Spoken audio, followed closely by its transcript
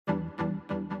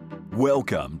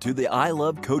Welcome to the I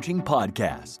Love Coaching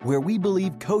podcast, where we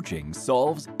believe coaching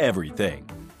solves everything.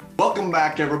 Welcome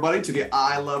back, everybody, to the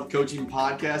I Love Coaching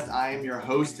podcast. I am your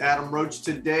host, Adam Roach,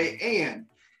 today. And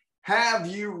have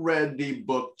you read the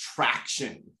book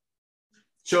Traction?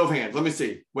 Show of hands. Let me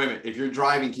see. Wait a minute. If you're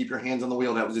driving, keep your hands on the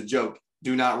wheel. That was a joke.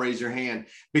 Do not raise your hand,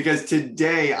 because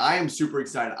today I am super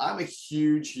excited. I'm a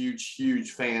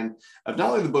huge fan of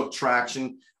not only the book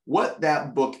Traction, what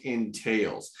that book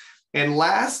entails. And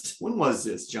when was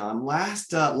this, John?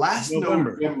 Last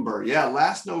November. Yeah,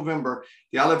 last November,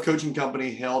 the I Love Coaching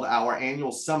Company held our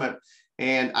annual summit.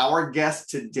 And our guest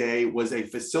today was a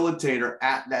facilitator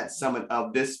at that summit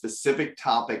of this specific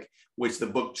topic, which the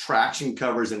book Traction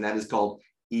covers, and that is called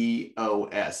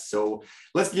EOS. So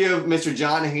let's give Mr.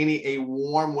 John Haney a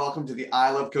warm welcome to the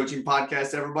I Love Coaching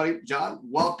podcast, everybody. John,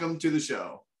 welcome to the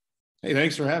show. Hey,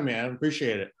 thanks for having me. I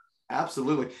appreciate it.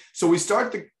 Absolutely. So we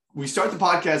start the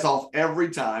podcast off every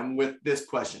time with this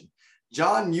question.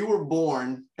 John, you were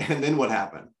born, and then what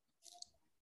happened?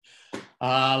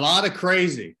 A lot of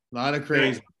crazy.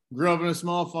 Grew up in a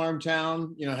small farm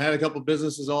town, had a couple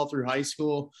businesses all through high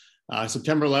school.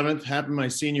 September 11th happened my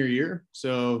senior year.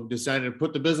 So decided to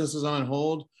put the businesses on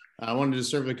hold. I wanted to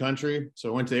serve the country. So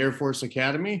I went to the Air Force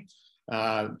Academy,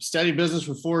 studied business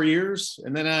for 4 years,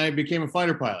 and then I became a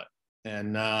fighter pilot.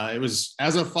 And it was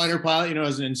as a fighter pilot,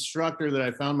 as an instructor, that I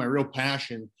found my real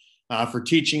passion for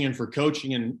teaching and for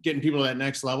coaching and getting people to that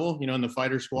next level, in the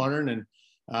fighter squadron. And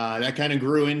that kind of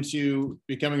grew into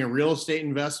becoming a real estate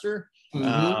investor.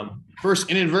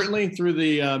 First, inadvertently through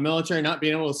the military, not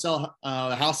being able to sell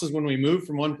the houses when we moved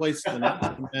from one place to the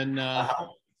next. And I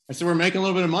said, we're making a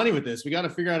little bit of money with this. We got to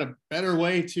figure out a better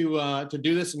way to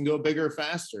do this and go bigger,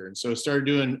 faster. And so I started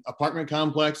doing apartment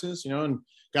complexes, and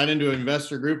got into an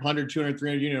investor group, 100, 200,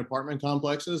 300 unit apartment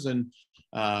complexes, and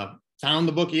found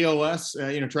the book EOS,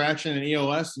 Traction and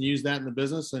EOS, and used that in the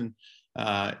business. And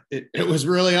it was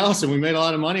really awesome. We made a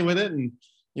lot of money with it. And,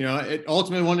 it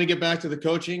ultimately wanted to get back to the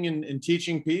coaching and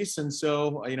teaching piece. And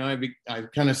so, I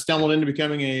kind of stumbled into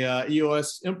becoming a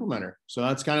EOS implementer. So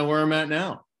that's kind of where I'm at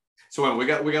now. So we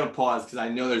got to pause, because I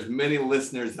know there's many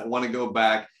listeners that want to go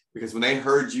back, because when they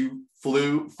heard you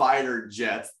flew fighter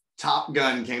jets, Top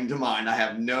Gun came to mind. I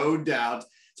have no doubt.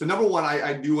 So number one,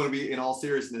 I do want to be, in all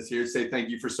seriousness here, say thank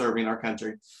you for serving our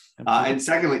country. And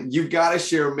secondly, you've got to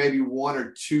share maybe one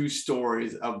or two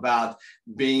stories about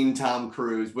being Tom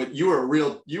Cruise. But you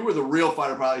were the real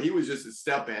fighter pilot. He was just a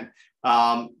step in.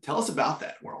 Tell us about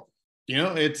that world.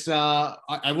 It's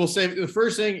I will say the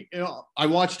first thing, I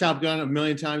watched Top Gun a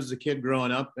million times as a kid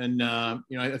growing up, and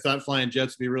I thought flying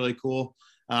jets would be really cool.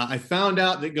 I found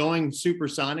out that going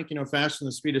supersonic, faster than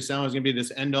the speed of sound, was going to be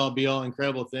this end all be all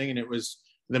incredible thing. And it was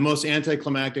the most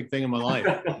anticlimactic thing in my life.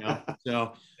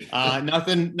 So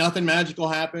nothing magical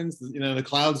happens. The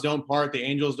clouds don't part, the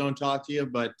angels don't talk to you,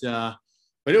 but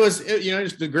it was,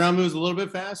 just the ground moves a little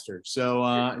bit faster.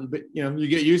 So, but you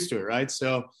get used to it. Right.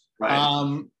 So,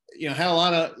 right. Had a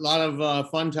lot of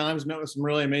fun times, met with some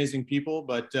really amazing people,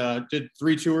 but did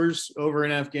 3 tours over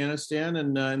in Afghanistan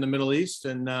and in the Middle East.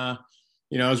 And,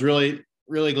 I was really,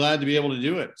 really glad to be able to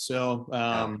do it. So,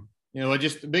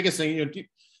 just the biggest thing,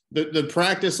 the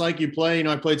practice like you play,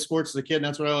 I played sports as a kid, and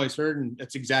that's what I always heard. And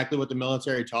that's exactly what the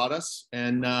military taught us.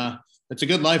 And it's a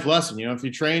good life lesson. If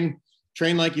you train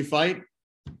like you fight,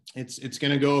 it's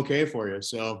going to go okay for you.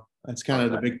 So that's kind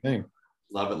of the big thing.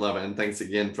 Love it. And thanks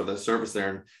again for the service there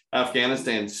in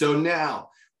Afghanistan. So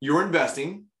now you're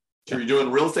investing, so you're doing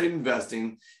real estate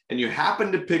investing, and you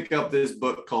happen to pick up this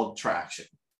book called Traction.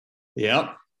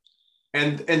 Yep.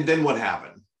 And then what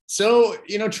happened? So,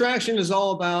 Traction is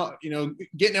all about,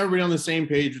 getting everybody on the same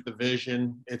page with the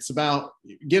vision. It's about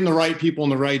getting the right people in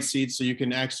the right seats so you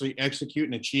can actually execute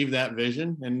and achieve that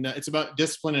vision. And it's about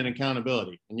discipline and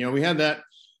accountability. And, we had that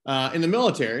in the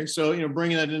military. So,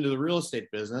 bringing that into the real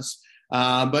estate business.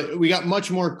 But we got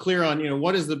much more clear on,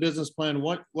 what is the business plan?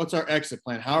 What's our exit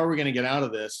plan? How are we going to get out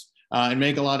of this and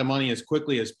make a lot of money as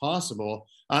quickly as possible?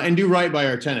 And do right by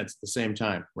our tenants at the same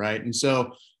time, right? And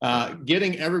so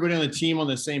getting everybody on the team on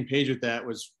the same page with that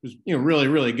was really,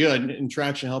 really good. And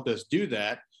Traction helped us do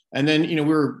that. And then, we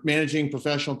were managing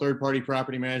professional third-party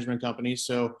property management companies.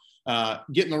 So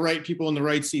getting the right people in the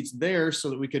right seats there so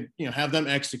that we could, have them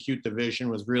execute the vision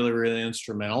was really, really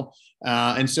instrumental.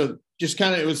 And so just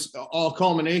kind of, it was all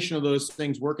culmination of those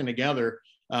things working together.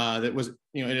 That was,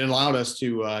 it allowed us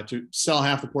to sell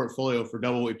half the portfolio for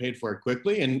double what we paid for it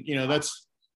quickly. And, that's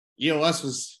EOS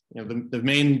was, the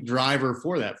main driver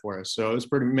for that for us. So it was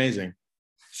pretty amazing.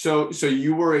 So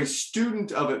you were a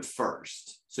student of it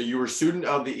first. So you were a student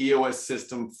of the EOS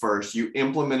system first. You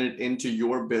implemented it into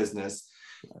your business,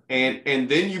 and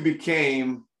then you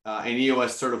became an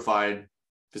EOS certified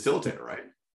facilitator, right?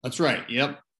 That's right.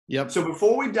 Yep. So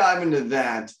before we dive into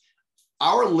that,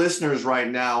 our listeners right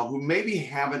now who maybe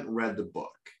haven't read the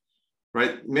book,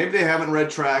 right? Maybe they haven't read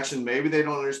Traction. Maybe they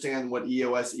don't understand what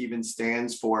EOS even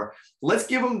stands for. Let's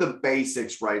give them the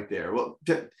basics right there. Well,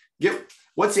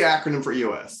 what's the acronym for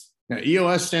EOS? Now,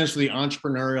 EOS stands for the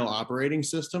Entrepreneurial Operating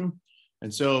System.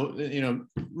 And so,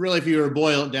 really, if you were to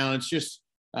boil it down, it's just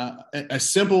a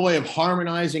simple way of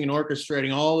harmonizing and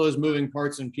orchestrating all those moving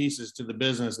parts and pieces to the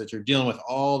business that you're dealing with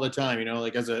all the time.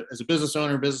 Like as a business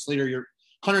owner, business leader, you're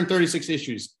 136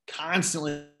 issues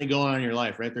constantly going on in your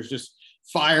life, right? There's just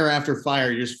fire after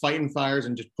fire. You're just fighting fires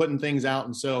and just putting things out.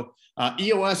 And so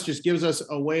EOS just gives us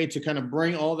a way to kind of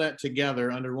bring all that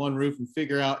together under one roof and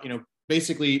figure out,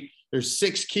 basically there's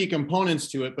 6 key components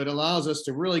to it, but allows us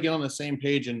to really get on the same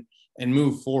page and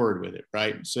move forward with it,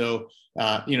 right? So,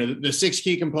 the 6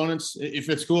 key components, if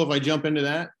it's cool, if I jump into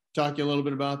that, talk to you a little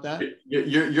bit about that.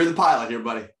 You're the pilot here,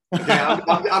 buddy. Okay,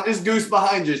 I'm just goose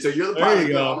behind you. So you're the pilot. There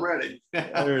you go. I'm ready.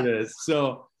 There it is.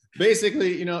 So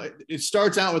basically, it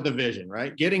starts out with the vision,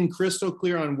 right? Getting crystal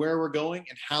clear on where we're going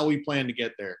and how we plan to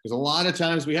get there. Because a lot of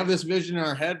times we have this vision in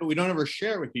our head, but we don't ever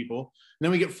share it with people. And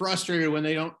then we get frustrated when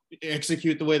they don't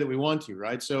execute the way that we want to,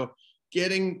 right? So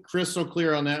getting crystal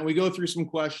clear on that. And we go through some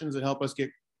questions that help us get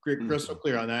crystal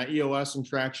clear on that. EOS and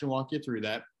Traction walk you through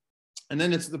that. And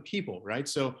then it's the people, right?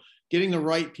 So getting the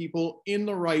right people in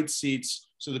the right seats.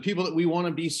 So the people that we want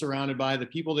to be surrounded by, the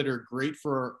people that are great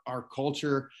for our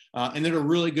culture and that are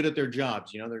really good at their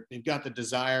jobs. They've got the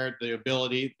desire, the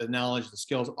ability, the knowledge, the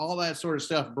skills, all that sort of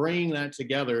stuff, bringing that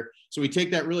together. So we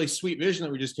take that really sweet vision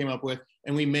that we just came up with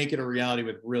and we make it a reality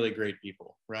with really great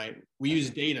people, right? We use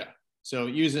data. So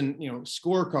using,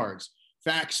 scorecards,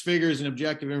 facts, figures, and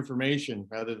objective information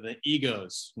rather than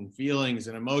egos and feelings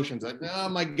and emotions. Like, no,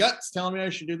 my gut's telling me I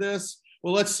should do this.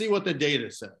 Well, let's see what the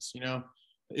data says.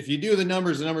 If you do the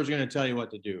numbers are going to tell you what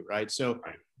to do, right? So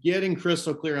getting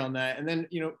crystal clear on that. And then,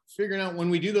 figuring out when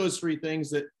we do those 3 things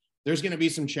that there's going to be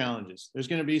some challenges. There's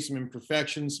going to be some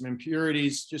imperfections, some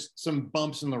impurities, just some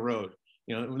bumps in the road.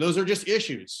 Those are just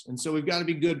issues. And so we've got to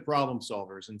be good problem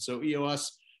solvers. And so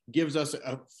EOS gives us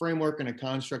a framework and a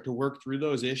construct to work through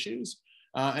those issues.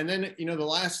 And then,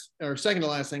 the second to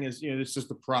last thing is, it's just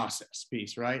the process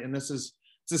piece, right? And it's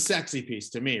a sexy piece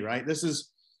to me, right? This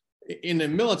is in the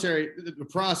military, the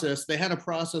process. They had a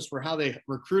process for how they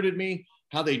recruited me,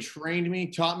 how they trained me,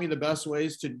 taught me the best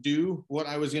ways to do what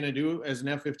I was going to do as an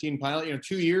F-15 pilot.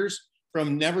 2 years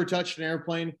from never touched an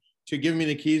airplane to giving me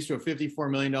the keys to a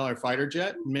 $54 million fighter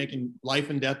jet, making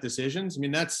life and death decisions. I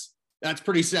mean, that's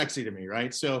pretty sexy to me,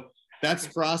 right? So that's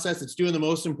the process. It's doing the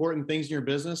most important things in your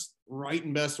business right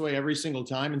and best way every single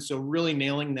time. And so really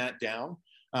nailing that down.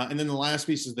 And then the last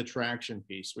piece is the traction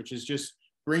piece, which is just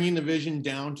bringing the vision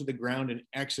down to the ground and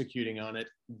executing on it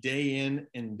day in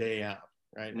and day out,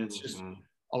 right? And it's just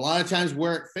a lot of times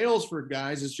where it fails for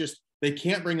guys is just they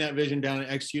can't bring that vision down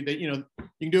and execute. You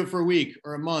can do it for a week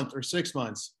or a month or 6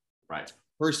 months. Right.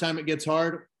 First time it gets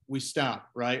hard, we stop,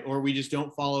 right? Or we just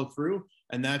don't follow through.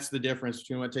 And that's the difference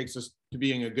between what takes us to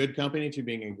being a good company to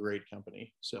being a great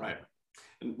company. So right.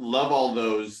 Love all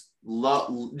those.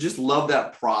 Just love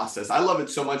that process. I love it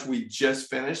so much. We just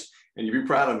finished, and you'd be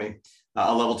proud of me,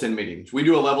 a level 10 meeting. We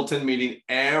do a level 10 meeting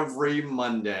every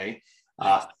Monday.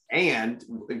 And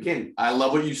again, I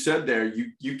love what you said there.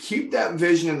 You keep that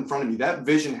vision in front of you. That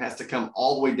vision has to come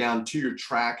all the way down to your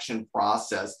traction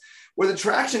process, where the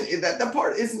traction, that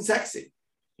part isn't sexy.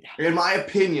 Yeah. In my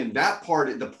opinion, that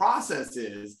part, the process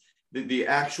is the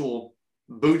actual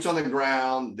boots on the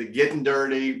ground, the getting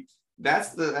dirty.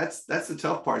 That's the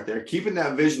tough part there. Keeping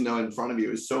that vision though in front of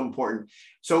you is so important.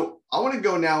 So I want to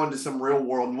go now into some real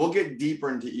world, and we'll get deeper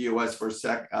into EOS for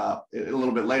a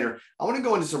little bit later. I want to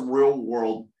go into some real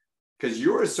world because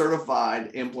you're a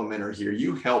certified implementer here.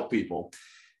 You help people.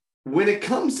 When it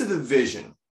comes to the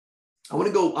vision, I want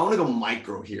to go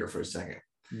micro here for a second.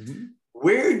 Mm-hmm.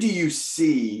 Where do you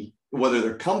see, whether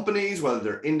they're companies, whether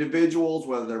they're individuals,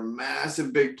 whether they're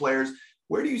massive big players,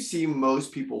 where do you see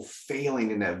most people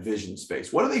failing in that vision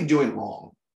space? What are they doing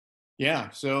wrong? Yeah,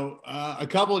 so a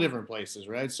couple of different places,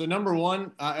 right? So number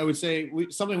one, I would say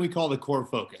something we call the core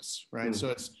focus, right? Mm-hmm.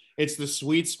 So it's the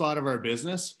sweet spot of our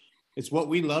business. It's what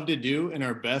we love to do and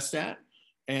are best at.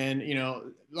 And, a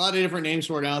lot of different names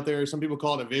for it out there. Some people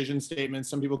call it a vision statement.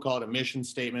 Some people call it a mission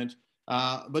statement.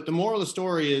 But the moral of the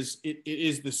story is it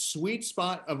is the sweet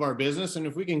spot of our business. And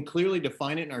if we can clearly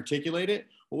define it and articulate it,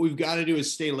 what we've got to do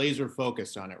is stay laser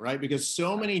focused on it, right? Because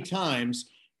so many times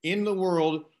in the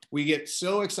world, we get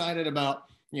so excited about,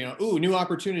 new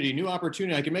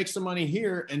opportunity, I can make some money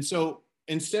here. And so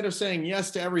instead of saying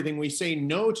yes to everything, we say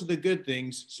no to the good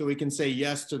things so we can say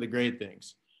yes to the great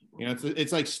things. You know,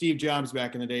 it's like Steve Jobs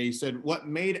back in the day. He said, what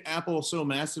made Apple so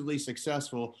massively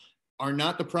successful are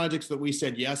not the projects that we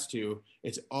said yes to.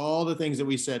 It's all the things that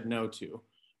we said no to.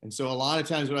 And so a lot of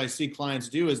times what I see clients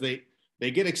do is they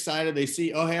get excited. They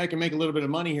see, oh, hey, I can make a little bit of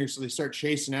money here. So they start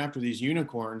chasing after these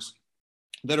unicorns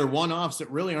that are one-offs that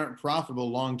really aren't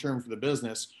profitable long-term for the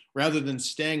business, rather than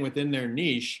staying within their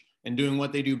niche and doing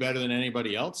what they do better than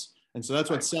anybody else. And so that's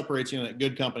what separates, you know, that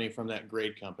good company from that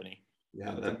great company.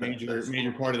 Yeah, that's a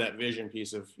major part of that vision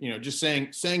piece of, you know, just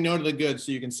saying no to the good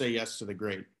so you can say yes to the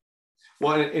great.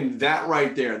 Well, and that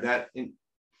right there,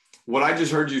 what I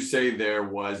just heard you say there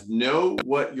was know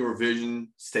what your vision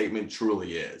statement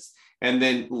truly is, and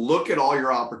then look at all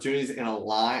your opportunities and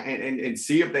align and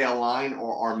see if they align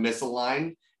or are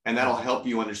misaligned. And that'll help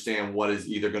you understand what is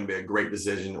either going to be a great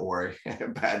decision or a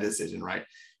bad decision, right?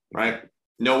 Right.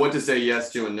 Know what to say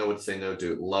yes to and know what to say no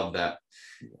to. Love that.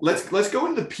 Let's go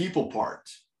into the people part.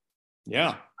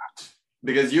 Yeah.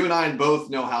 Because you and I both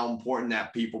know how important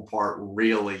that people part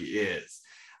really is.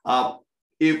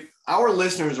 If our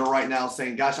listeners are right now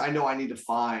saying, gosh, I know I need to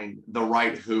find the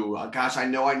right who, gosh, I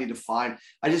know I need to find,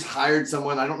 I just hired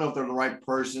someone. I don't know if they're the right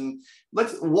person.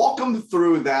 Let's walk them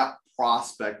through that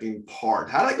prospecting part.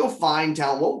 How do I go find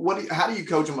talent? How do you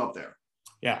coach them up there?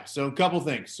 Yeah. So a couple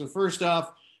things. So first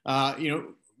off,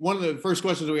 one of the first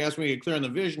questions that we ask when we get clear on the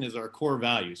vision is our core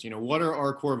values. You know, what are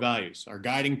our core values, our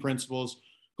guiding principles,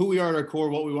 who we are at our core,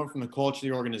 what we want from the culture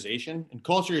of the organization. And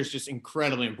culture is just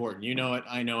incredibly important. You know it,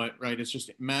 I know it, right? It's just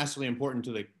massively important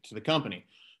to the company.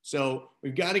 So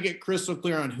we've got to get crystal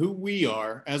clear on who we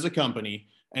are as a company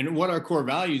and what our core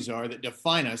values are that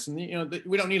define us. And, you know,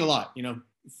 we don't need a lot, you know,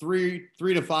 three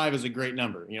to five is a great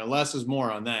number, you know, less is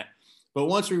more on that. But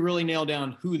once we really nail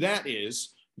down who that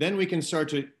is, then we can start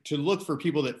to look for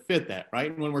people that fit that,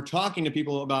 right? And when we're talking to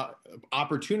people about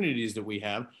opportunities that we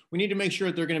have, we need to make sure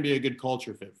that they're going to be a good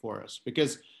culture fit for us,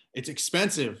 because it's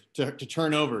expensive to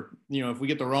turn over. You know, if we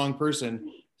get the wrong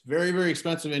person, it's very, very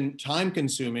expensive and time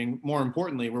consuming. More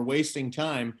importantly, we're wasting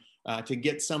time to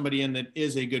get somebody in that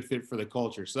is a good fit for the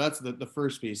culture. So that's the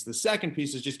first piece. The second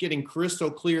piece is just getting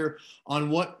crystal clear on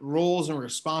what roles and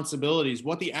responsibilities,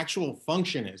 what the actual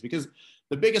function is, because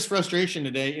the biggest frustration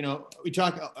today, you know, we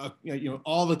talk,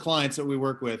 all the clients that we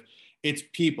work with, it's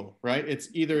people, right? It's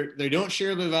either they don't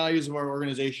share the values of our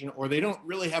organization or they don't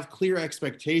really have clear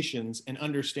expectations and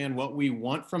understand what we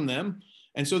want from them.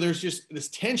 And so there's just this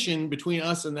tension between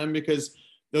us and them because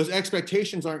those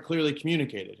expectations aren't clearly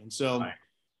communicated. And so, right.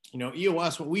 You know,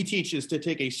 EOS, what we teach is to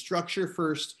take a structure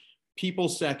first, people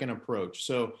second approach.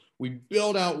 So we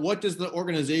build out what does the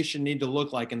organization need to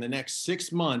look like in the next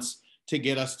 6 months to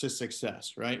get us to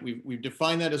success, right? We've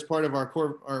defined that as part of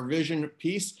our vision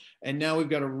piece. And now we've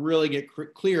got to really get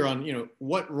clear on, you know,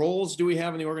 what roles do we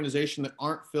have in the organization that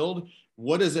aren't filled?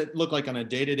 What does it look like on a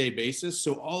day-to-day basis?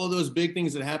 So all of those big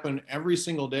things that happen every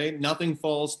single day, nothing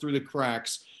falls through the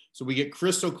cracks. So we get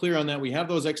crystal clear on that. We have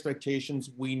those expectations.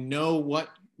 We know what,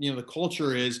 you know, the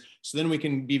culture is. So then we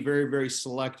can be very, very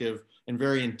selective and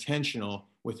very intentional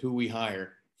with who we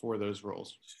hire for those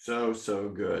roles. So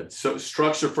good. So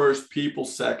structure first, people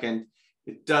second.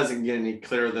 It doesn't get any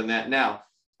clearer than that. Now,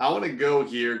 I want to go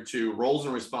here to roles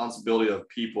and responsibility of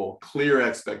people, clear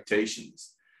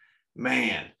expectations.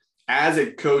 Man, as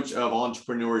a coach of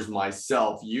entrepreneurs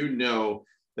myself, you know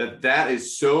that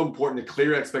is so important to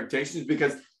clear expectations,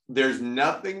 because there's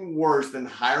nothing worse than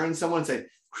hiring someone and say,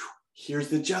 here's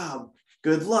the job,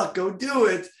 good luck, go do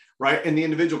it. Right. And the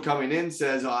individual coming in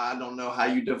says, oh, I don't know how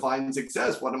you define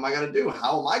success. What am I going to do?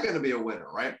 How am I going to be a winner?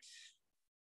 Right.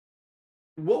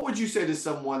 What would you say to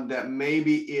someone that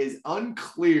maybe is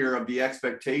unclear of the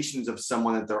expectations of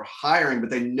someone that they're hiring,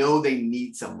 but they know they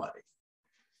need somebody?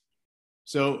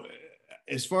 So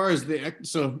as far as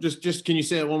just can you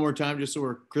say it one more time, just so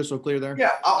we're crystal clear there?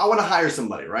 Yeah. I want to hire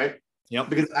somebody, right? Yep.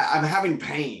 Because I'm having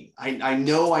pain. I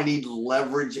know I need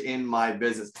leverage in my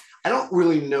business. I don't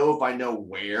really know if I know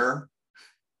where,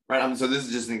 right? So this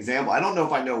is just an example. I don't know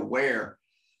if I know where,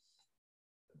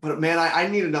 but man, I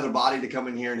need another body to come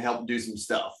in here and help do some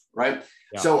stuff, right?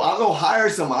 Yeah. So I'll go hire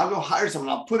someone.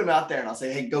 I'll put them out there and I'll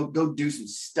say, hey, go do some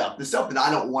stuff. The stuff that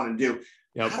I don't want to do.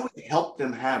 Yep. How do we help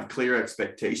them have clear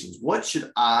expectations? What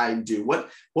should I do? What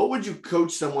would you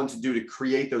coach someone to do to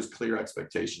create those clear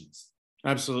expectations?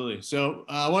 Absolutely. So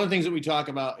one of the things that we talk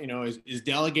about, you know, is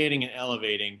delegating and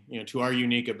elevating, you know, to our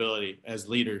unique ability as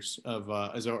leaders of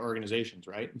as our organizations,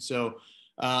 right? And so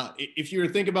if you were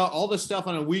to think about all the stuff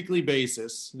on a weekly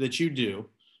basis that you do,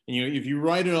 and if you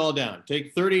write it all down,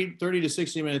 take 30 to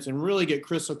 60 minutes and really get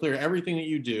crystal clear everything that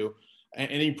you do.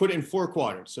 and you put it in 4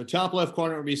 quadrants. So top left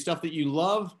quadrant would be stuff that you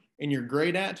love and you're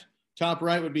great at. Top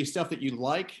right would be stuff that you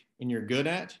like and you're good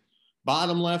at.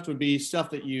 Bottom left would be stuff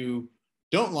that you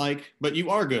don't like, but you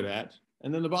are good at.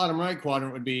 And then the bottom right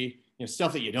quadrant would be,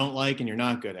 stuff that you don't like and you're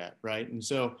not good at, right? And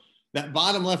so that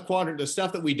bottom left quadrant, the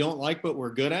stuff that we don't like but we're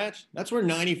good at, that's where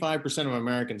 95% of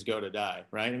Americans go to die,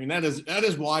 right? I mean, that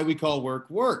is why we call work,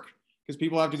 because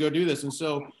people have to go do this. And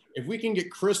so if we can get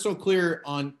crystal clear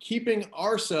on keeping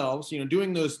ourselves,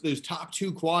 doing those top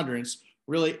 2 quadrants,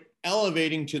 really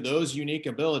elevating to those unique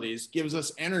abilities, gives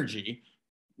us energy,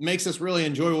 makes us really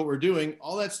enjoy what we're doing.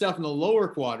 All that stuff in the lower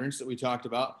quadrants that we talked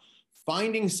about,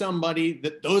 finding somebody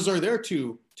that those are their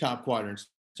 2 top quadrants.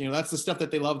 That's the stuff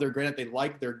that they love, they're great at, they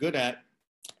like, they're good at.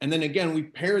 And then again, we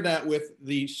pair that with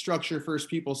the structure first,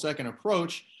 people second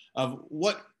approach of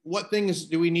what things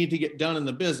do we need to get done in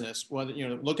the business? Whether,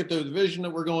 look at the vision that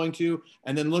we're going to,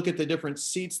 and then look at the different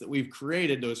seats that we've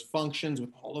created, those functions with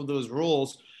all of those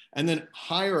roles, and then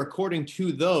hire according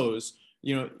to those.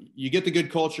 You get the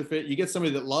good culture fit, you get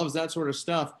somebody that loves that sort of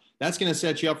stuff. That's going to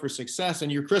set you up for success,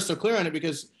 and you're crystal clear on it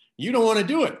because you don't want to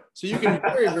do it. So you can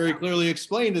very, very clearly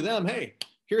explain to them, hey,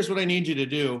 here's what I need you to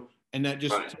do. And that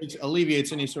just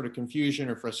alleviates any sort of confusion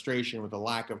or frustration with a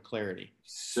lack of clarity.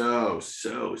 So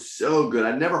good.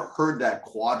 I never heard that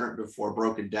quadrant before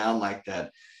broken down like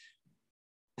that.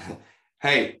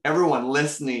 Hey, everyone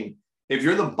listening, if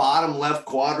you're the bottom left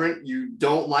quadrant, you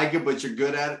don't like it, but you're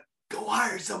good at it, go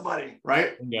hire somebody,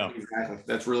 right? Yeah. Exactly.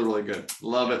 That's really, really good.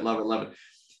 Love it, love it, love it.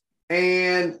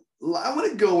 And I want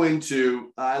to go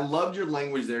into, I loved your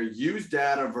language there, use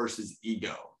data versus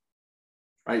ego.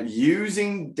 Right?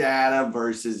 Using data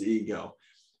versus ego.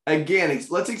 Again,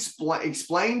 let's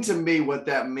explain to me what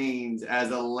that means as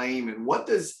a layman. What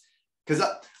does, because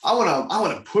I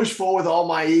want to push forward with all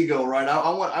my ego, right?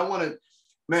 I want to,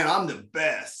 man, I'm the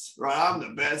best, right? I'm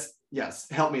the best. Yes.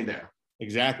 Help me there.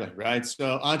 Exactly. Right.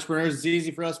 So entrepreneurs, it's easy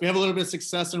for us. We have a little bit of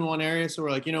success in one area. So we're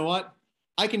like, you know what?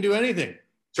 I can do anything.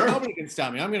 Sure. Nobody can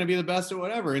stop me. I'm going to be the best at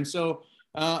whatever. And so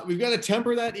we've got to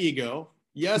temper that ego.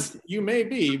 Yes, you may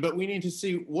be, but we need to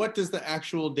see what does the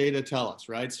actual data tell us,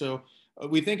 right? So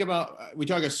we talk a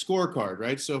scorecard,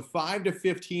 right? So 5 to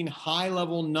 15 high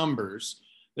level numbers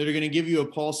that are going to give you a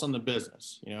pulse on the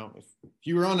business. If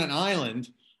you were on an island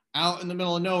out in the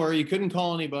middle of nowhere, you couldn't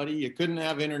call anybody, you couldn't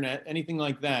have internet, anything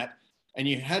like that. And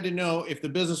you had to know if the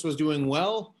business was doing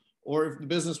well or if the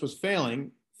business was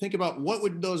failing. Think about what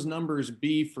would those numbers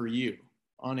be for you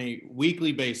on a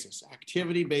weekly basis,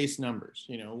 activity-based numbers.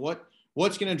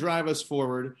 What's going to drive us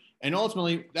forward? And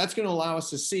ultimately, that's going to allow us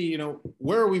to see,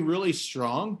 where are we really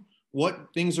strong?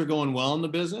 What things are going well in the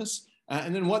business?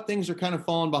 And then what things are kind of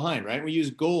falling behind, right? We use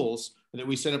goals that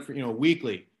we set up for,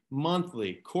 weekly,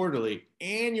 monthly, quarterly,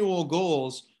 annual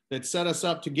goals that set us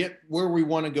up to get where we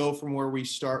want to go from where we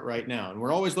start right now. And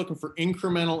we're always looking for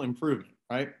incremental improvement,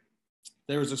 right?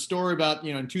 There was a story about,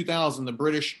 in 2000, the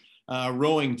British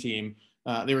rowing team,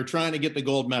 they were trying to get the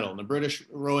gold medal. And the British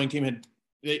rowing team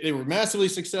they were massively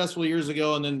successful years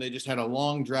ago, and then they just had a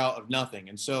long drought of nothing.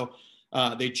 And so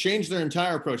they changed their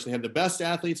entire approach. They had the best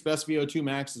athletes, best VO2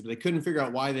 maxes, but they couldn't figure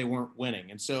out why they weren't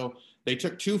winning. And so they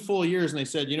took 2 full years and they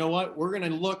said, you know what, we're going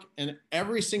to look, and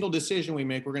every single decision we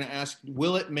make, we're going to ask,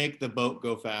 will it make the boat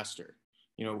go faster?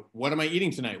 What am I eating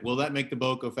tonight? Will that make the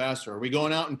boat go faster? Are we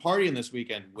going out and partying this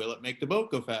weekend? Will it make the boat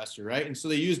go faster, right? And so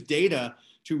they used data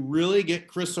to really get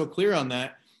crystal clear on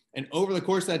that. And over the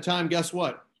course of that time, guess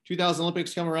what? 2000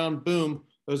 Olympics come around, boom,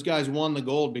 those guys won the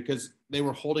gold because they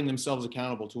were holding themselves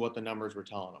accountable to what the numbers were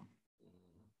telling them.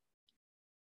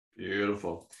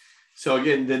 Beautiful. So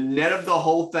again, the net of the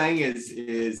whole thing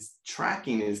is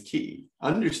tracking is key.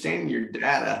 Understanding your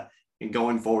data and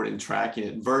going forward and tracking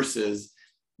it versus,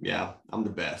 yeah, I'm the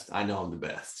best. I know I'm the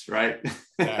best, right?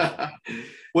 Yeah.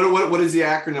 What is the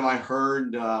acronym I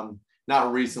heard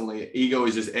not recently? Ego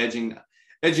is just edging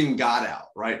God out,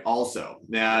 right? Also,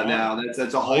 now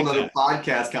that's a whole nother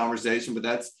podcast conversation, but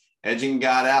that's edging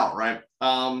God out, right?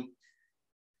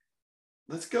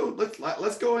 Let's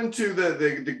go into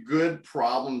the good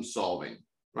problem solving,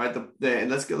 right?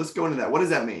 And let's go into that. What does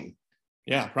that mean?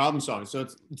 Yeah, problem solving. So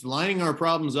it's lining our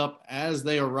problems up as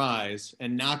they arise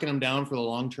and knocking them down for the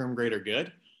long-term greater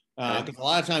good. Because a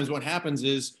lot of times what happens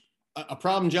is a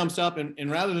problem jumps up,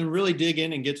 and rather than really dig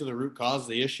in and get to the root cause of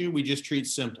the issue, we just treat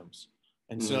symptoms.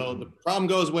 And so the problem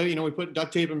goes away, we put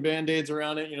duct tape and Band-Aids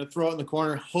around it, throw it in the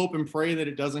corner, hope and pray that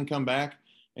it doesn't come back.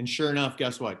 And sure enough,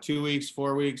 guess what? 2 weeks,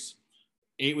 4 weeks,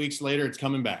 8 weeks later, it's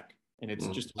coming back, and it's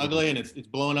just ugly, and it's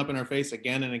blowing up in our face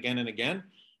again and again and again.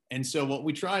 And so what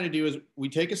we try to do is we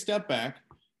take a step back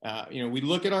We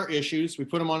look at our issues, we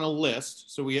put them on a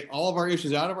list. So we get all of our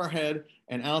issues out of our head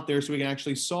and out there so we can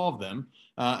actually solve them.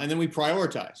 And then we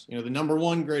prioritize, the number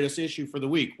one greatest issue for the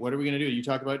week. What are we going to do? You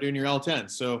talk about doing your L10.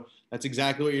 So that's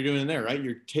exactly what you're doing in there, right?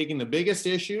 You're taking the biggest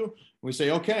issue. And we say,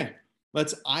 okay,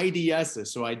 let's IDS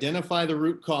this. So identify the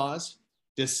root cause,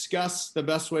 discuss the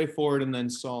best way forward, and then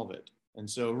solve it. And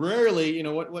so rarely,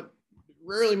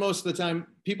 rarely most of the time,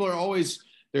 people are always,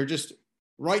 they're just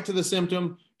right to the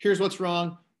symptom. Here's what's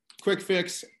wrong, quick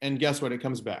fix, and guess what? It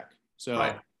comes back. So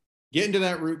right. Getting to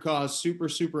that root cause, super,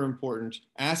 super important.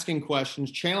 Asking questions,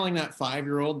 channeling that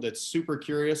 5-year-old that's super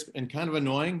curious and kind of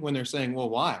annoying when they're saying, well,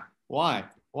 why,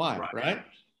 right?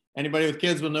 Anybody with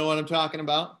kids will know what I'm talking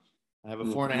about. I have a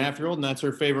 4.5-year-old, and that's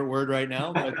her favorite word right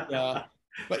now.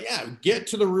 But yeah, get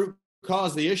to the root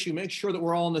cause of the issue. Make sure that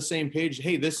we're all on the same page.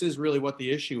 Hey, this is really what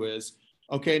the issue is.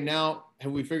 Okay, now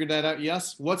have we figured that out?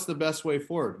 Yes. What's the best way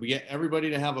forward? We get everybody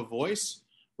to have a voice.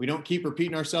 We don't keep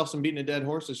repeating ourselves and beating a dead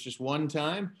horse. It's just one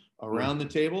time around the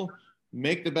table,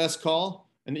 make the best call.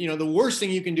 And the worst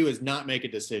thing you can do is not make a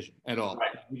decision at all.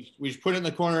 Right. We just put it in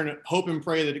the corner and hope and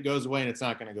pray that it goes away, and it's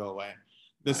not going to go away.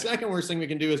 The second worst thing we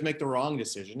can do is make the wrong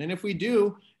decision. And if we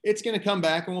do, it's going to come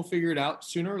back and we'll figure it out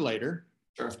sooner or later.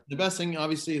 Sure. The best thing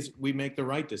obviously is we make the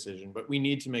right decision, but we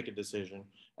need to make a decision.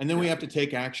 And then we have to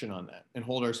take action on that and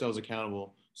hold ourselves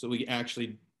accountable so we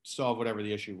actually solve whatever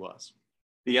the issue was.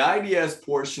 The IDS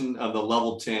portion of the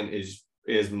level 10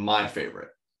 is my favorite.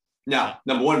 Now,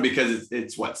 number one, because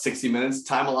it's what, 60 minutes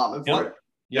time allotment for it?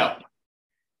 Yep.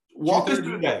 Walk us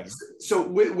through that. So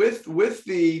with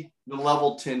the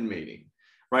level 10 meeting,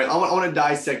 right? I want to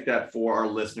dissect that for our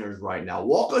listeners right now.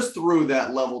 Walk us through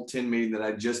that level 10 meeting that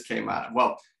I just came out of.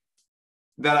 Well,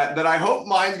 that I hope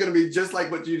mine's going to be just like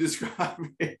what you described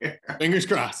here. Fingers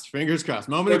crossed.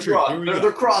 Moment of truth.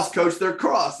 They're crossed, coach. They're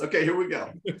crossed. Okay, here we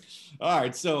go. All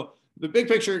right. So the big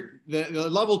picture, the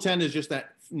level 10 is just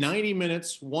that 90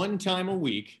 minutes, one time a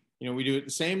week. We do it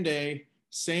the same day,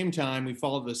 same time. We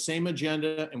follow the same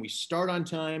agenda, and we start on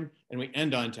time and we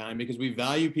end on time because we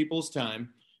value people's time.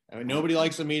 Nobody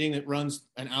likes a meeting that runs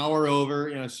an hour over.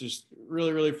 It's just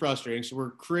really, really frustrating. So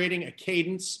we're creating a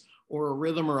cadence or a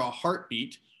rhythm or a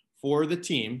heartbeat for the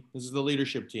team. This is the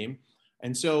leadership team.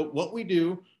 And so what we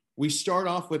do, we start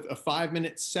off with a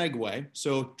 5-minute segue.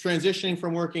 So transitioning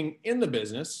from working in the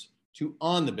business to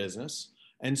on the business.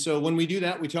 And so when we do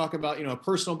that, we talk about, a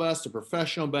personal best, a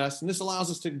professional best, and this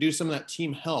allows us to do some of that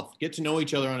team health, get to know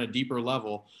each other on a deeper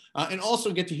level, and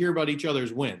also get to hear about each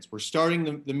other's wins. We're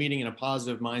starting the meeting in a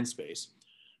positive mind space.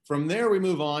 From there, we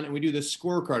move on and we do the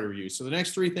scorecard review. So the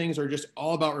next 3 things are just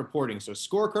all about reporting. So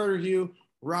scorecard review,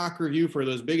 rock review for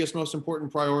those biggest, most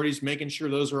important priorities, making sure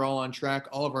those are all on track.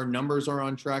 All of our numbers are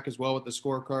on track as well with the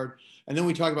scorecard. And then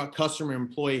we talk about customer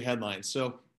employee headlines.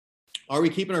 So are we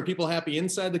keeping our people happy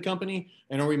inside the company,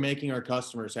 and are we making our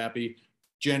customers happy,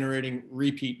 generating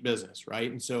repeat business,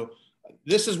 right? And so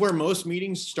this is where most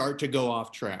meetings start to go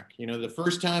off track. The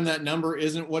first time that number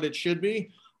isn't what it should be,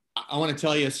 I want to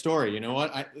tell you a story. You know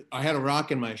what? I had a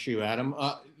rock in my shoe, Adam.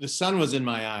 The sun was in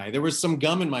my eye. There was some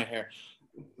gum in my hair.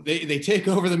 They take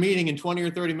over the meeting and 20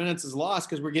 or 30 minutes is lost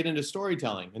because we're getting into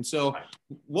storytelling. And so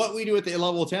what we do at the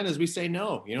level 10 is we say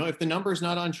no. If the number's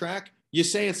not on track, you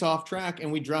say it's off track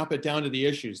and we drop it down to the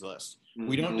issues list. Mm-hmm.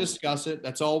 We don't discuss it.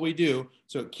 That's all we do.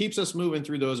 So it keeps us moving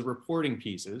through those reporting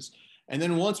pieces. And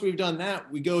then once we've done that,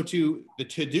 we go to the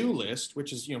to-do list,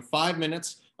 which is 5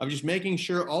 minutes of just making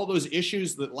sure all those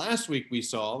issues that last week we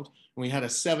solved, and we had a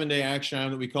 7-day action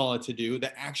item that we call a to-do,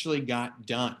 that actually got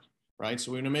done, right?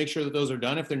 So we want to make sure that those are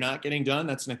done. If they're not getting done,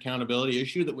 that's an accountability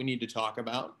issue that we need to talk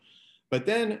about. But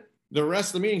then the rest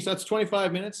of the meeting, so that's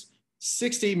 25 minutes,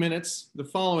 60 minutes the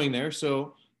following there.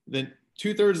 So then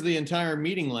 2/3 of the entire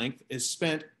meeting length is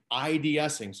spent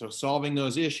IDSing, so solving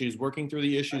those issues, working through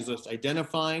the issues list,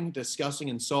 identifying, discussing,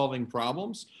 and solving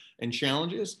problems and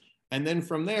challenges. And then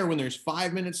from there, when there's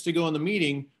 5 minutes to go in the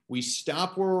meeting, we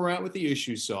stop where we're at with the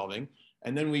issue solving.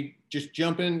 And then we just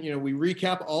jump in, we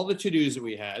recap all the to-dos that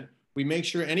we had. We make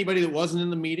sure anybody that wasn't in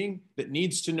the meeting that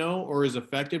needs to know or is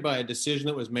affected by a decision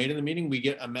that was made in the meeting, we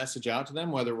get a message out to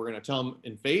them, whether we're going to tell them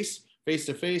in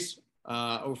face-to-face,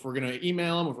 or if we're going to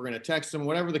email them, if we're going to text them,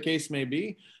 whatever the case may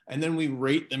be. And then we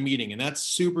rate the meeting. And that's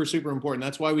super, super important.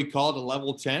 That's why we call it a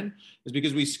level 10, is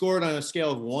because we score it on a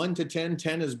scale of 1 to 10.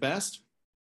 10 is best.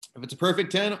 If it's a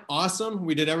perfect 10, awesome.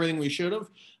 We did everything we should have.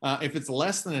 If it's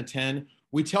less than a 10,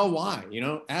 we tell why.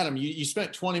 Adam, you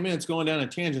spent 20 minutes going down a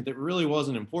tangent that really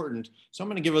wasn't important. So I'm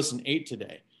going to give us an 8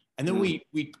 today. And then we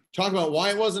talk about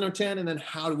why it wasn't a 10, and then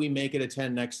how do we make it a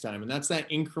 10 next time? And that's that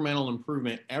incremental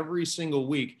improvement every single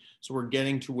week. So we're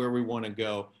getting to where we want to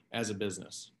go as a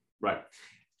business. Right.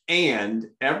 And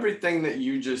everything that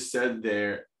you just said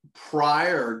there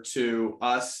prior to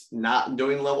us not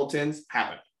doing level 10s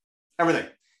happened. Everything.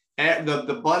 And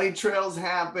the bunny trails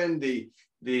happened,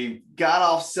 the got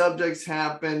off subjects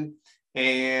happened,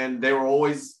 and they were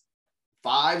always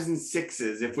 5s and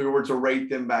 6s if we were to rate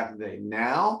them back then.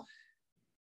 Now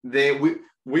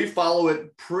we follow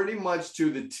it pretty much to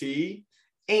the T,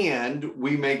 and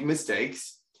we make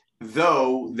mistakes,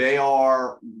 though they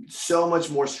are so much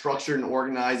more structured and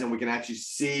organized, and we can actually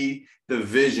see the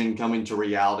vision coming to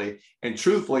reality. And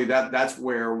truthfully, that's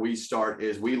where we start,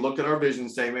 is we look at our vision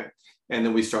statement and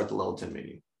then we start the level 10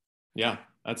 meeting. Yeah,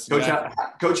 that's Coach.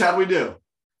 Coach, how do we do?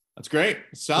 That's great.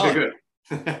 Solid. Okay,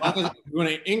 good. We want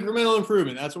an incremental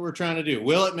improvement. That's what we're trying to do.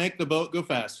 Will it make the boat go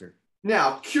faster?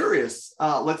 Now, curious.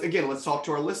 Let's talk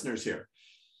to our listeners here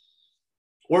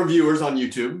or viewers on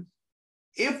YouTube.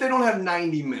 If they don't have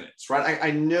 90 minutes, right?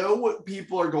 I know what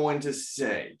people are going to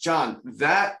say. John,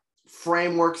 that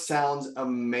framework sounds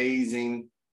amazing.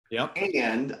 Yep.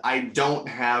 And I don't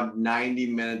have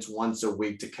 90 minutes once a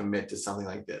week to commit to something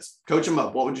like this. Coach them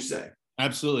up. What would you say?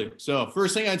 Absolutely. So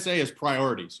first thing I'd say is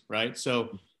priorities, right?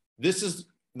 So this is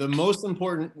the most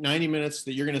important 90 minutes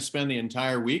that you're going to spend the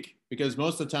entire week, because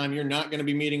most of the time you're not going to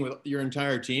be meeting with your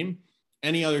entire team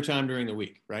any other time during the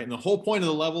week, right? And the whole point of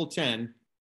the level 10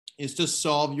 is to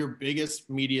solve your biggest,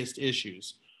 meatiest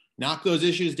issues. Knock those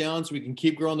issues down so we can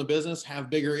keep growing the business, have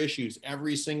bigger issues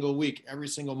every single week, every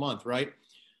single month, right?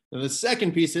 And the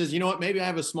second piece is, you know what, maybe I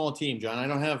have a small team, John. I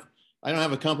don't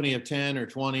have a company of 10 or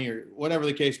 20 or whatever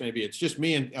the case may be. It's just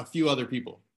me and a few other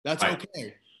people. That's right.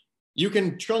 Okay. You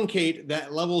can truncate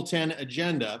that level 10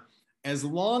 agenda as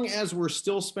long as we're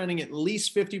still spending at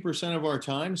least 50% of our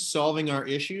time solving our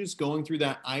issues, going through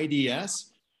that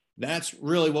IDS. That's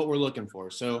really what we're looking for.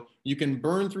 So you can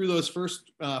burn through those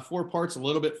first 4 parts a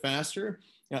little bit faster.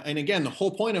 And again, the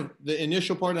whole point of the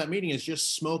initial part of that meeting is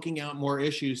just smoking out more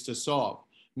issues to solve,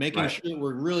 making sure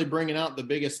we're really bringing out the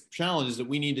biggest challenges that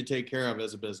we need to take care of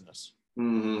as a business.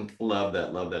 Mm-hmm. Love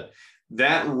that. Love that.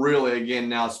 That really, again,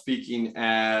 now speaking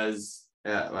as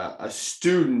a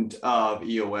student of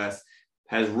EOS,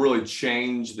 has really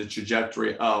changed the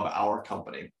trajectory of our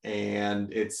company.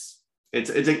 And it's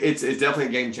definitely a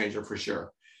game changer for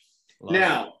sure.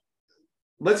 Now,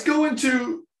 let's go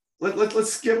into,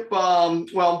 let's skip,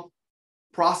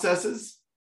 processes.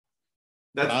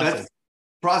 That's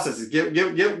processes.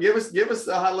 Give us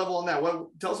a high level on that.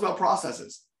 Tell us about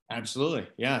processes. Absolutely.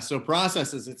 Yeah. So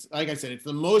processes, it's like I said, it's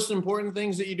the most important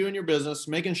things that you do in your business,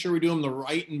 making sure we do them the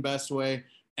right and best way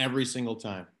every single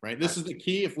time, right? This is the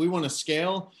key. If we want to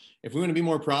scale, if we want to be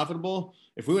more profitable,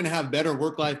 if we want to have better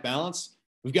work-life balance,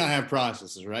 we've got to have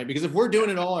processes, right? Because if we're doing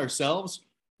it all ourselves,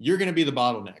 you're going to be the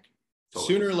bottleneck. Totally.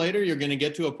 Sooner or later, you're going to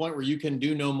get to a point where you can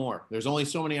do no more. There's only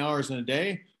so many hours in a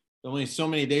day, only so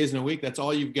many days in a week. That's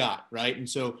all you've got, right? And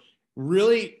so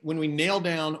really, when we nail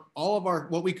down all of our,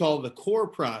 what we call the core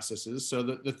processes, so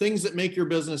the things that make your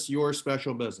business your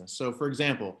special business. So for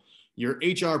example, your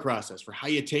HR process for how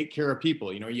you take care of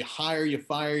people, you hire, you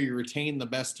fire, you retain the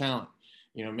best talent.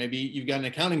 Maybe you've got an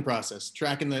accounting process,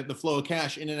 tracking the flow of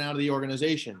cash in and out of the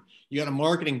organization. You got a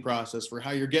marketing process for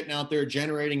how you're getting out there,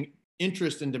 generating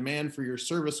interest and demand for your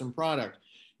service and product.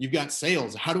 You've got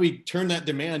sales. How do we turn that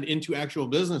demand into actual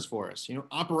business for us?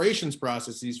 Operations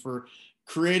processes for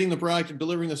creating the product and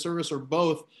delivering the service, or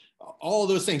both. All of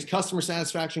those things, customer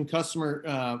satisfaction,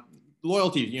 customer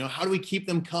loyalty, how do we keep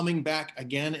them coming back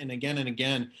again and again and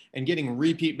again and getting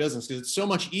repeat business? Because it's so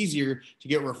much easier to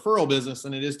get referral business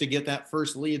than it is to get that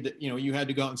first lead that, you had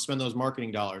to go out and spend those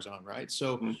marketing dollars on, right?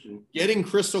 So getting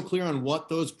crystal clear on what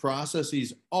those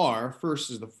processes are first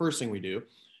is the first thing we do.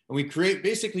 And we create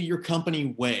basically your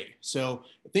company way. So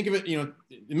think of it,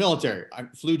 the military, I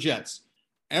flew jets.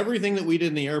 Everything that we did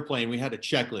in the airplane, we had a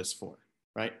checklist for,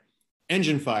 right?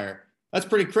 Engine fire. That's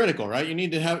pretty critical, right? You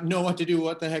need to know what to do,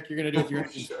 what the heck you're going to do if your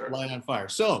engine's light on fire.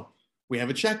 So we have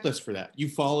a checklist for that. You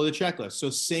follow the checklist. So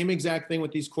same exact thing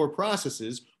with these core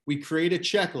processes. We create a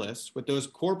checklist with those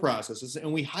core processes,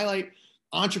 and we highlight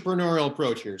entrepreneurial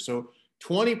approach here. So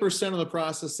 20% of the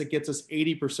process that gets us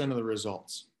 80% of the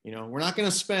results. We're not going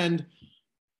to spend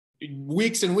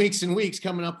weeks and weeks and weeks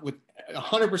coming up with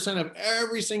 100% of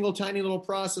every single tiny little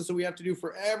process that we have to do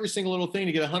for every single little thing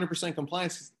to get 100%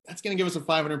 compliance. That's going to give us a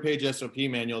 500-page SOP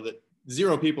manual that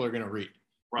 0 people are going to read.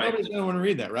 Right. Nobody's going to want to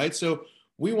read that, right? So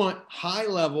we want high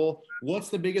level, what's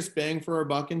the biggest bang for our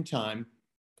buck in time,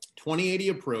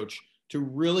 20/80 approach to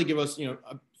really give us,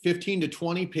 a 15 to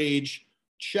 20 page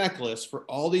checklist for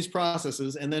all these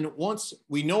processes. And then once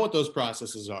we know what those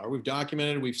processes are, we've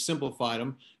documented, we've simplified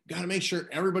them, got to make sure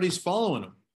everybody's following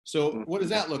them. So what does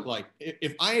that look like?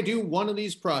 If I do one of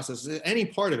these processes, any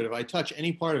part of it, if I touch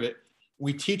any part of it,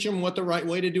 we teach them what the right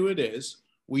way to do it is.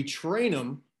 We train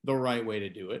them the right way to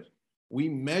do it. We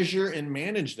measure and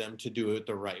manage them to do it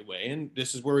the right way. And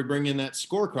this is where we bring in that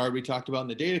scorecard we talked about in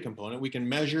the data component. We can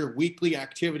measure weekly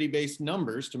activity-based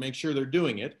numbers to make sure they're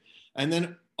doing it. And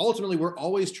then ultimately, we're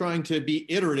always trying to be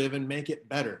iterative and make it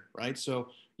better, right? So,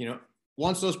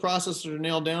 once those processes are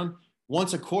nailed down,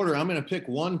 once a quarter, I'm going to pick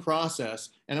one process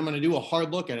and I'm going to do a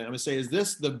hard look at it. I'm going to say, is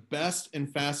this the best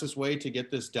and fastest way to get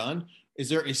this done? Is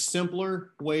there a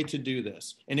simpler way to do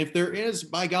this? And if there is,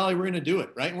 by golly, we're going to do it,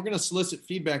 right? And we're going to solicit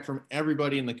feedback from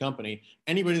everybody in the company.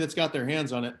 Anybody that's got their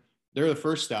hands on it, they're the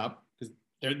first stop because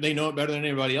they know it better than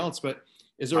anybody else. But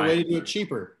is there a way to do it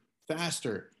cheaper,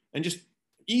 faster, and just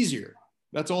easier?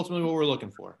 That's ultimately what we're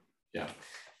looking for. Yeah.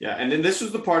 Yeah. And then this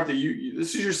was the part that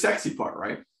this is your sexy part,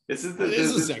 right? This is the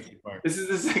sexy part. This is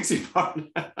the sexy part.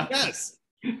 Yes.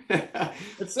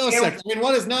 It's so sexy. I mean,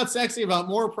 what is not sexy about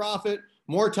more profit,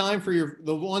 more time for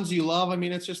the ones you love? I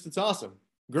mean, it's awesome.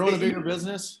 Growing a bigger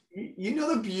business.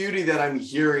 The beauty that I'm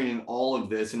hearing in all of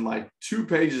this, in my 2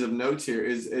 pages of notes here,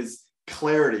 is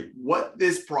clarity. What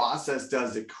this process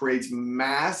does, it creates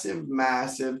massive,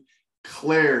 massive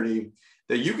clarity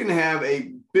that you can have a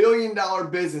 $1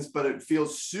 billion business, but it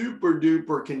feels super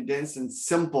duper condensed and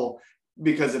simple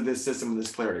because of this system and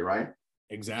this clarity, right?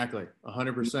 Exactly.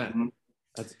 100%.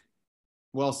 That's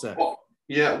well said.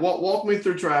 Walk me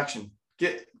through traction.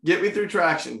 Get me through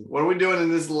traction. What are we doing in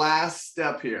this last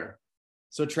step here?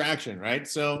 So traction, right?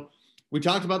 So we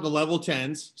talked about the level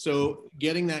 10s. So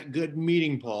getting that good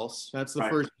meeting pulse, that's the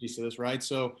first piece of this, right?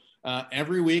 So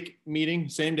every week meeting,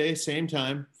 same day, same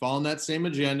time, following that same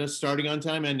agenda, starting on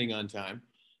time, ending on time,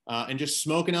 and just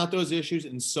smoking out those issues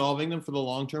and solving them for the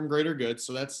long-term greater good.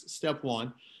 So that's step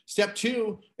 1. Step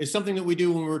 2 is something that we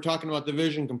do when we were talking about the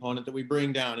vision component that we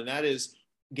bring down, and that is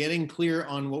getting clear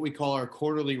on what we call our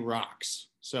quarterly rocks.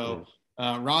 So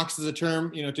rocks is a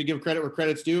term, to give credit where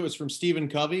credit's due. It's from Stephen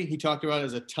Covey. He talked about it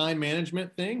as a time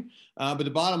management thing. But the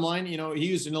bottom line, he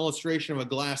used an illustration of a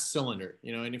glass cylinder,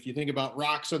 and if you think about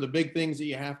rocks are the big things that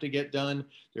you have to get done.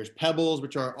 There's pebbles,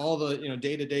 which are all the,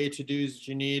 day-to-day to-dos that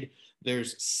you need.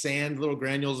 There's sand, little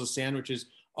granules of sand, which is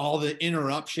all the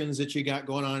interruptions that you got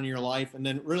going on in your life. And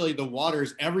then really the water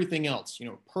is everything else,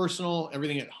 personal,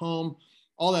 everything at home,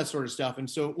 all that sort of stuff. And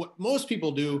so what most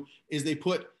people do is they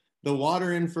put the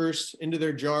water in first into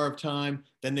their jar of time,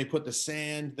 then they put the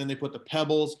sand, then they put the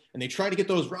pebbles, and they try to get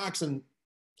those rocks and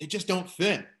they just don't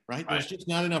fit, right? There's just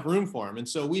not enough room for them. And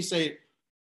so we say,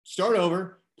 start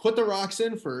over, put the rocks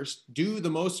in first, do the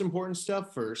most important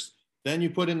stuff first, then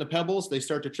you put in the pebbles, they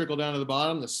start to trickle down to the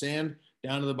bottom, the sand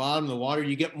down to the bottom, the water,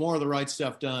 you get more of the right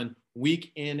stuff done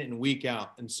week in and week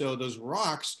out. And so those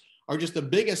rocks are just the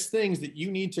biggest things that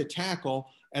you need to tackle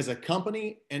as a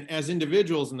company and as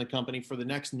individuals in the company for the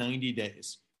next 90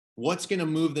 days. What's going to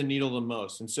move the needle the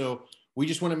most? And so we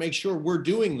just want to make sure we're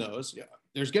doing those.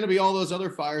 There's going to be all those other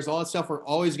fires, all that stuff are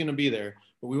always going to be there,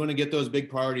 but we want to get those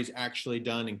big priorities actually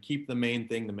done and keep the main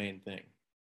thing the main thing.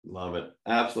 Love it.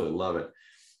 Absolutely love it.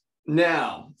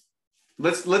 Now,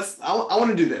 I want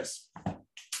to do this.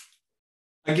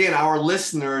 Again, our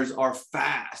listeners are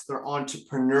fast. They're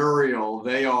entrepreneurial.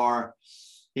 They are,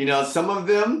 some of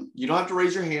them, you don't have to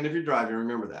raise your hand if you're driving.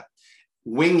 Remember that.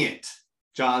 Wing it,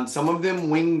 John. Some of them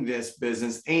wing this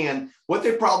business. And what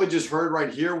they probably just heard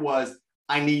right here was,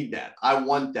 I need that. I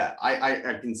want that.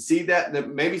 I can see that.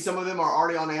 Maybe some of them are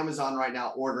already on Amazon right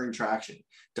now ordering traction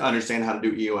to understand how to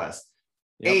do EOS.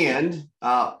 Yep. And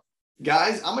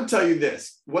guys, I'm going to tell you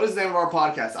this. What is the name of our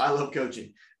podcast? I Love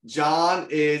Coaching. John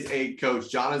is a coach.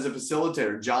 John is a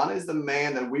facilitator. John is the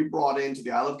man that we brought into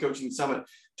the I Love Coaching Summit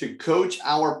to coach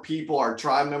our people, our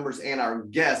tribe members, and our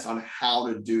guests on how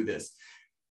to do this.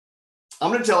 I'm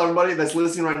going to tell everybody that's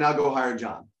listening right now, go hire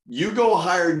John. You go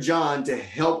hire John to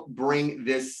help bring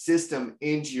this system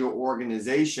into your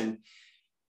organization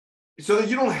so that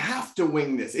you don't have to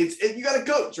wing this. You got a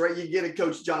coach, right? You get a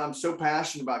coach. John, I'm so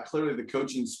passionate about clearly the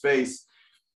coaching space.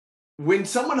 When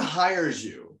someone hires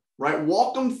you, right,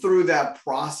 walk them through that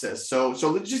process. So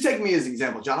let's just take me as an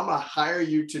example. John, I'm going to hire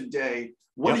you today.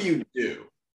 What do you do?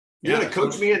 You're going to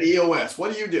coach me at EOS.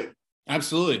 What do you do?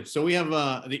 Absolutely. So we have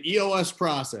the EOS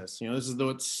process. This is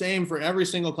the same for every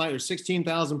single client. There's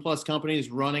 16,000 plus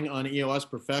companies running on EOS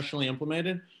professionally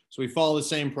implemented. So we follow the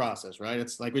same process, right?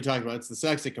 It's like we talked about, it's the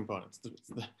sexy component.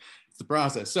 It's the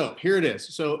process. So here it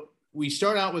is. So we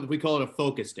start out with, we call it a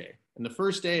focus day. And the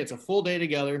first day, it's a full day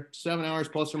together, 7 hours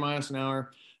plus or minus an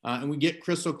hour. And we get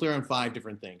crystal clear on 5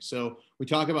 different things. So we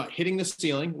talk about hitting the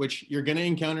ceiling, which you're going to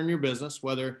encounter in your business,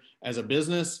 whether as a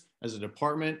business, as a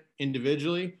department,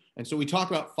 individually. And so we talk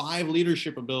about 5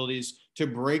 leadership abilities to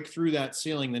break through that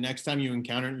ceiling the next time you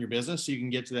encounter it in your business so you can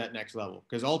get to that next level.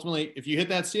 Because ultimately, if you hit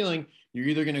that ceiling, you're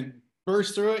either going to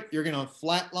burst through it, you're going to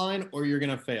flatline, or you're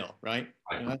going to fail, right?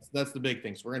 And that's the big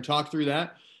thing. So we're going to talk through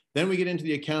that. Then we get into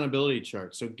the accountability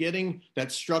chart. So getting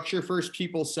that structure first,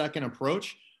 people second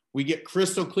approach, we get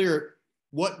crystal clear.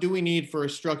 What do we need for a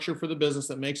structure for the business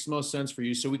that makes the most sense for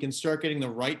you so we can start getting the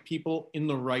right people in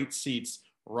the right seats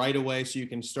right away so you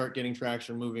can start getting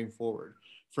traction moving forward.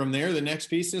 From there, the next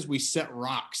piece is we set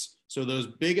rocks. So those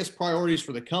biggest priorities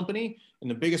for the company and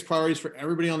the biggest priorities for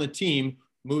everybody on the team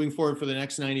moving forward for the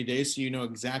next 90 days so you know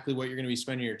exactly what you're going to be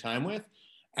spending your time with.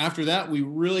 After that, we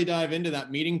really dive into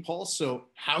that meeting pulse. So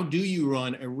how do you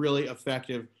run a really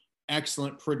effective,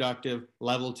 excellent, productive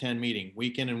level 10 meeting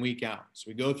week in and week out? So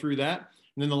we go through that.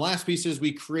 And then the last piece is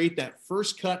we create that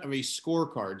first cut of a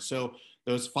scorecard. So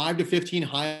those 5 to 15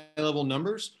 high level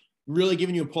numbers, really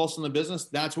giving you a pulse on the business.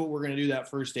 That's what we're going to do that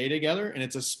first day together. And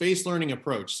it's a space learning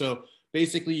approach. So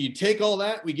basically you take all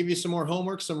that, we give you some more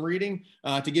homework, some reading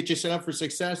to get you set up for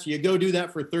success. You go do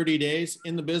that for 30 days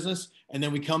in the business. And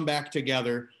then we come back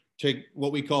together to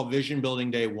what we call vision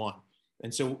building day 1.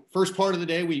 And so first part of the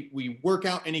day, we work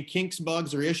out any kinks,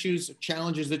 bugs, or issues,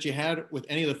 challenges that you had with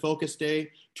any of the focus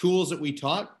day tools that we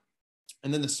taught.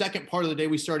 And then the second part of the day,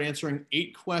 we start answering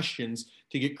 8 questions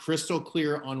to get crystal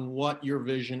clear on what your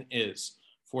vision is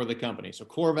for the company. So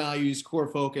core values, core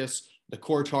focus, the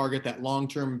core target, that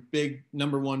long-term big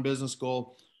number 1 business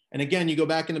goal. And again, you go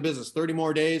back in the business, 30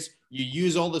 more days, you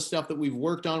use all the stuff that we've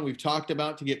worked on, we've talked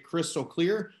about to get crystal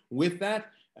clear with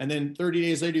that. And then 30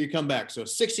 days later, you come back. So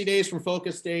 60 days from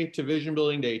focus day to vision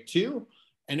building day 2.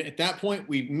 And at that point,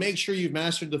 we make sure you've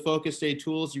mastered the focus day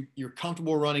tools. You're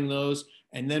comfortable running those.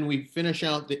 And then we finish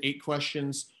out the 8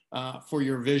 questions for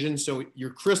your vision. So you're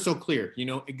crystal clear. You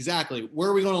know exactly where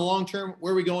are we going long term?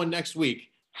 Where are we going next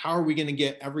week? How are we going to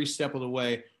get every step of the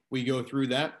way? We go through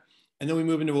that. And then we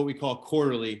move into what we call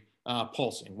quarterly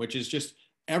pulsing, which is just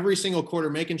every single quarter,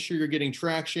 making sure you're getting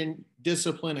traction,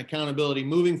 discipline, accountability,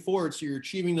 moving forward so you're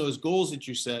achieving those goals that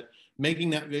you set, making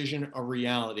that vision a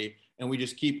reality. And we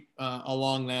just keep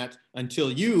along that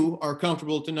until you are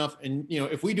comfortable enough. And, you know,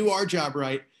 if we do our job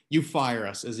right, you fire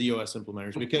us as EOS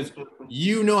implementers because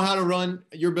you know how to run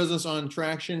your business on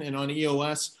traction and on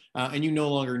EOS, and you no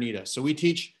longer need us. So we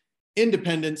teach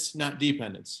independence, not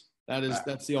dependence.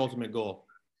 That's the ultimate goal.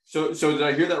 So did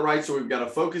I hear that right? So we've got a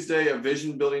focus day, a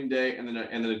vision building day, and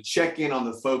then a check-in on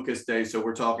the focus day. So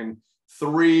we're talking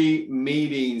 3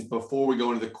 meetings before we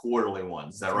go into the quarterly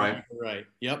ones. Is that right? Right.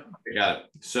 Yep. Okay, got it.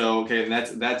 So, okay. And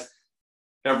that's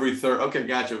every third. Okay.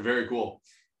 Gotcha. Very cool.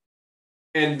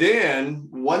 And then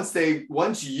once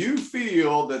you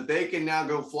feel that they can now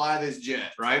go fly this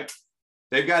jet, right?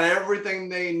 They've got everything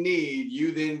they need.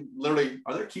 You then literally,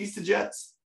 are there keys to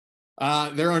jets?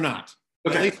 There are not.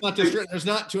 Okay. At least not to, there's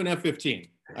not to an F-15.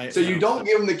 So you don't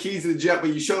give them the keys to the jet, but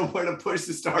you show them where to push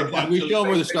the start button. We show them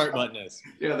where the start button is.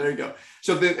 Yeah, there you go.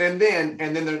 So then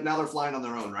they're flying on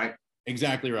their own, right?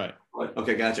 Exactly right.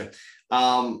 Okay, gotcha.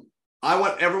 I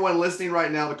want everyone listening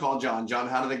right now to call John. John,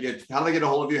 how do they get a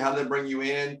hold of you? How do they bring you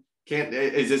in?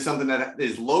 Is this something that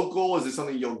is local? Is this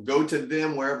something you'll go to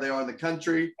them wherever they are in the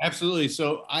country? Absolutely.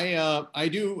 So I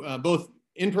do both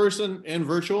in person and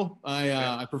virtual.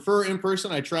 I prefer in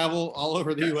person. I travel all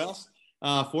over the U.S.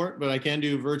 For it, but I can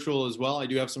do virtual as well. I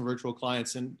do have some virtual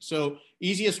clients. And so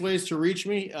easiest ways to reach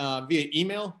me via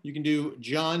email, you can do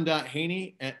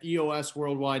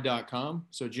john.haney@eosworldwide.com.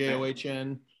 So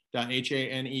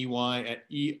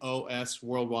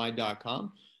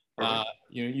john.haney@eosworldwide.com.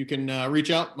 You can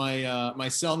reach out. My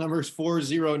cell number is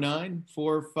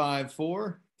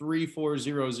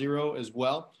 409-454-3400 as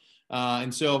well.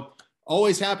 And so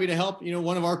always happy to help. You know,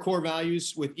 one of our core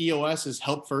values with EOS is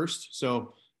help first.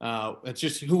 So that's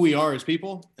just who we are as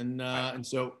people. And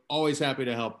so always happy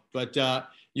to help. But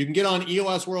you can get on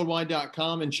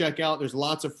eosworldwide.com and check out. There's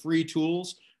lots of free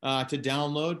tools to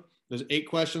download. There's 8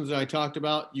 questions that I talked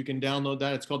about. You can download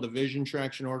that. It's called the Vision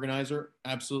Traction Organizer,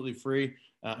 absolutely free.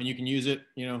 And you can use it,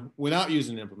 you know, without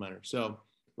using an implementer. So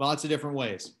lots of different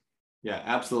ways. Yeah,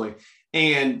 absolutely.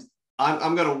 And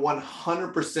I'm going to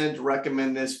 100%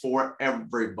 recommend this for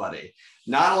everybody.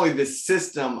 Not only the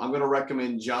system, I'm going to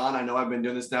recommend John. I know I've been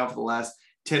doing this now for the last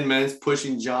 10 minutes,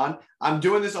 pushing John. I'm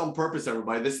doing this on purpose,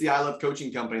 everybody. This is the I Love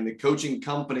Coaching Company. And the coaching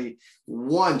company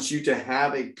wants you to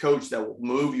have a coach that will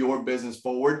move your business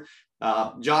forward.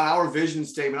 John, our vision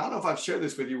statement, I don't know if I've shared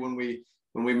this with you when we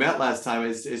met last time,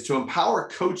 is to empower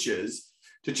coaches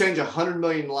to change 100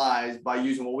 million lives by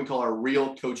using what we call our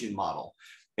real coaching model.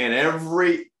 And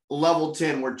every level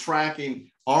 10, we're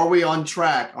tracking, are we on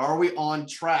track? Are we on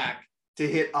track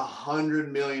to hit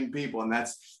 100 million people. And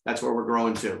that's where we're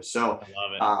growing to. So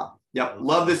I love it.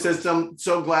 Love the system.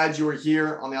 So glad you were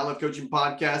here on the I Love Coaching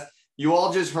podcast. You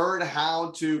all just heard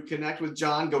how to connect with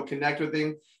John. Go connect with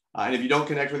him. And if you don't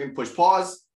connect with him, push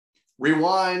pause,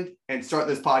 rewind, and start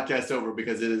this podcast over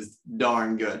because it is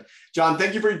darn good. John,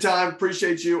 thank you for your time.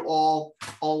 Appreciate you all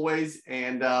always.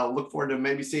 And look forward to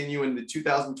maybe seeing you in the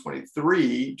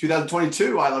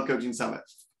 2022 I Love Coaching Summit.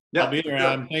 I'll be there,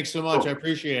 Adam. Thanks so much. Cool. I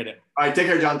appreciate it. All right. Take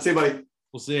care, John. See you, buddy.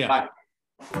 We'll see you. Bye.